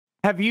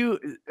Have you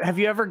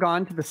ever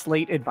gone to the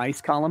Slate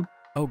advice column?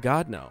 Oh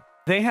God, no.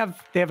 They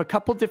have a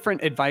couple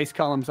different advice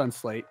columns on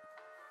Slate.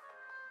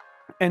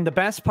 And the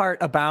best part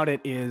about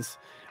it is,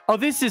 oh,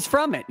 this is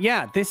from it.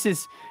 Yeah, this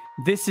is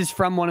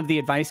from one of the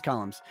advice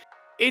columns.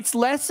 It's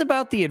less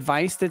about the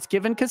advice that's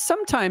given, because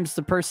sometimes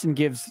the person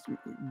gives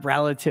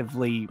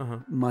relatively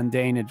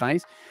mundane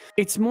advice.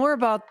 It's more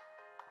about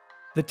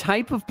the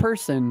type of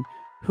person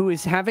who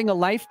is having a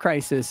life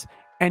crisis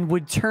and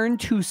would turn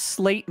to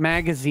Slate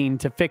magazine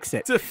to fix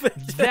it.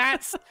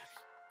 That's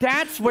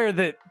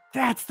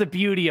the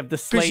beauty of the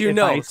Slate. Because you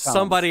know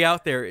somebody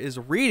out there is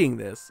reading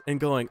this and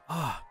going,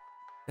 "Oh,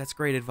 that's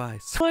great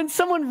advice." When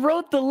someone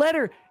wrote the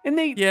letter, and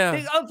they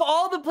of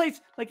all the places,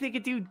 like they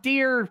could do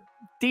dear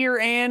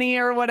Annie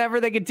or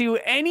whatever, they could do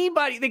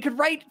anybody. They could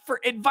write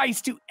for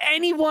advice to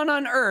anyone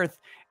on Earth,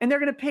 and they're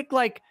gonna pick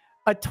like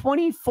a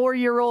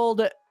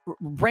 24-year-old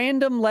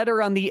random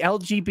letter on the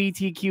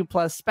LGBTQ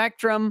plus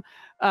spectrum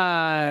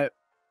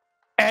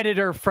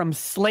editor from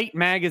Slate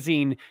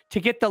magazine to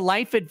get the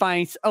life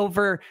advice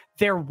over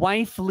their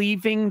wife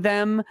leaving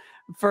them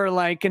for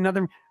like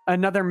another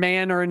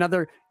man or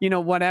another,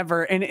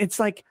 whatever. And it's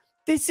like,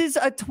 this is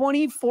a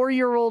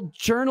 24-year-old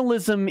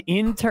journalism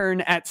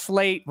intern at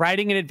Slate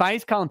writing an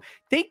advice column.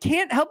 They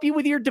can't help you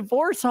with your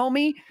divorce,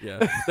 homie.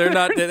 Yeah,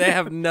 they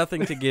have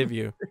nothing to give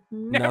you.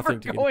 Never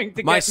going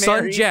to My get son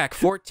married. Jack,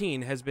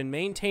 14, has been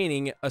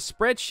maintaining a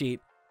spreadsheet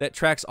that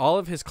tracks all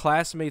of his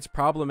classmates'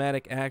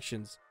 problematic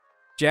actions.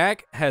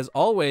 Jack has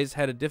always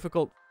had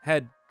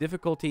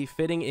difficulty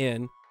fitting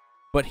in,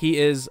 but he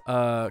is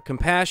a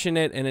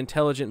compassionate and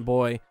intelligent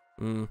boy.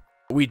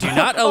 We do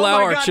not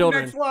allow our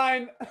children. Next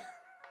line.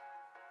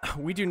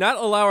 We do not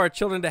allow our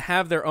children to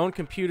have their own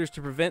computers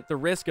to prevent the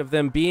risk of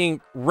them being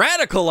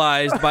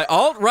radicalized by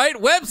alt-right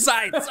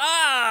websites.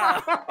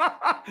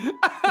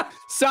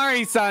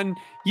 Sorry, son.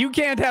 You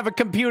can't have a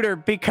computer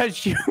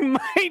because you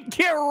might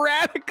get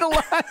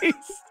radicalized.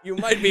 You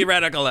might be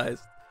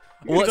radicalized.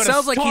 Well, it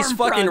sounds like he's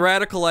fucking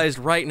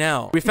radicalized right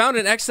now. We found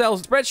an Excel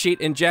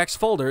spreadsheet in Jack's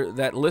folder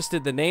that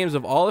listed the names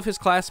of all of his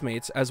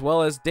classmates, as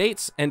well as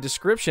dates and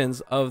descriptions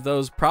of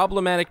those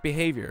problematic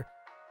behavior.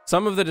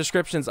 Some of the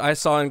descriptions I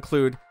saw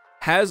include,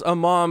 has a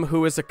mom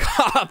who is a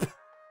cop.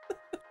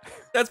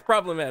 That's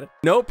problematic.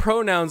 No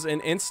pronouns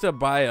in Insta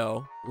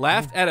bio.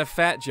 Laughed at a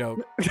fat joke.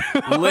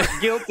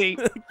 Guilty.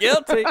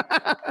 Guilty.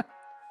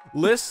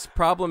 Lists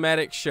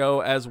problematic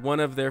show as one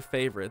of their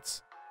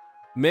favorites.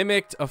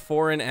 Mimicked a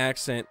foreign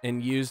accent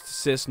and used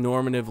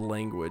cis-normative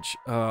language.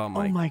 Oh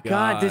my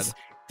God.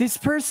 This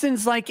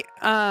person's like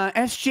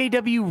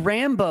SJW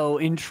Rambo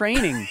in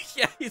training.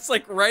 Yeah, he's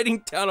like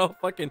writing down a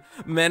fucking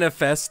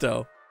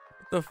manifesto.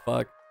 What the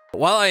fuck?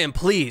 While I am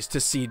pleased to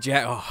see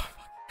Jack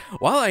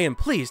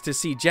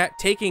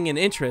taking an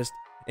interest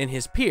in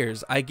his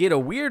peers, I get a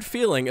weird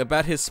feeling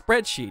about his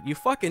spreadsheet. You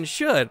fucking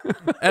should.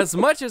 As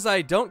much as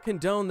I don't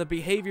condone the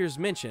behaviors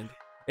mentioned,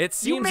 it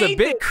seems a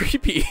bit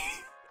creepy.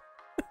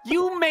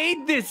 You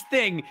made this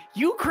thing.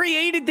 You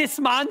created this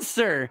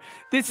monster.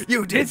 This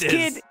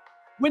kid.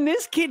 When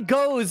this kid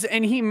goes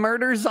and he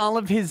murders all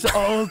of his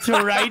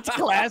alt-right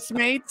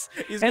classmates,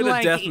 he's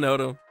gonna death note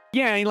him.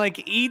 Yeah, he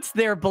like eats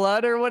their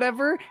blood or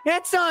whatever.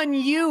 That's on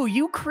you.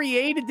 You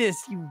created this,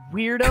 you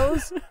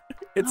weirdos.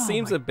 It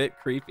seems a bit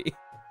creepy.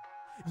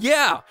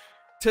 Yeah,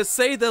 to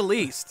say the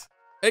least.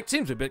 It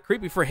seems a bit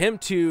creepy for him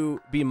to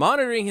be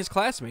monitoring his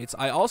classmates.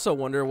 I also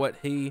wonder what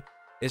he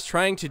is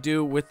trying to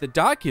do with the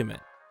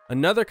document.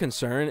 Another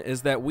concern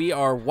is that we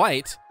are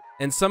white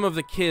and some of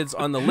the kids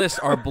on the list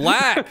are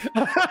black.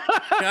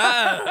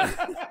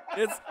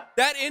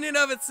 That in and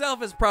of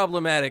itself is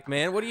problematic,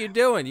 man. What are you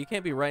doing? You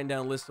can't be writing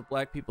down a list of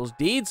black people's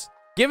deeds.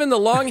 Given the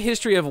long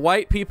history of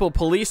white people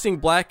policing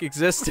black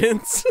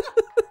existence.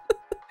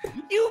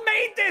 You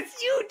made this.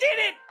 You did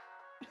it.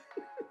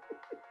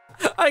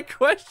 I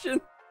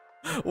question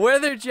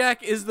whether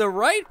Jack is the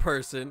right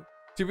person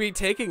to be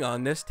taking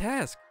on this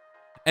task,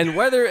 and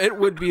whether it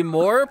would be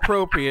more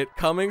appropriate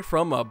coming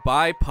from a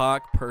BIPOC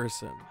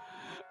person.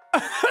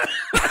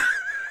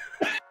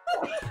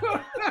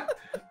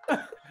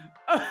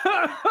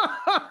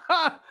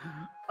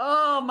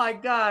 Oh my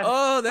God.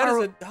 Oh,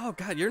 oh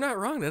God, you're not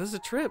wrong. That is a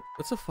trip.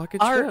 That's a fucking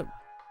trip.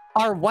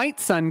 Our white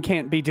son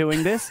can't be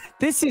doing this.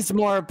 This is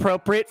more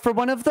appropriate for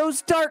one of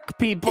those dark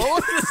people.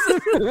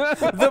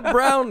 The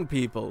brown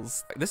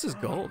peoples. This is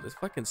gold. This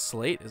fucking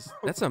Slate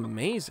that's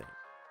amazing.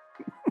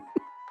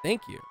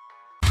 Thank you.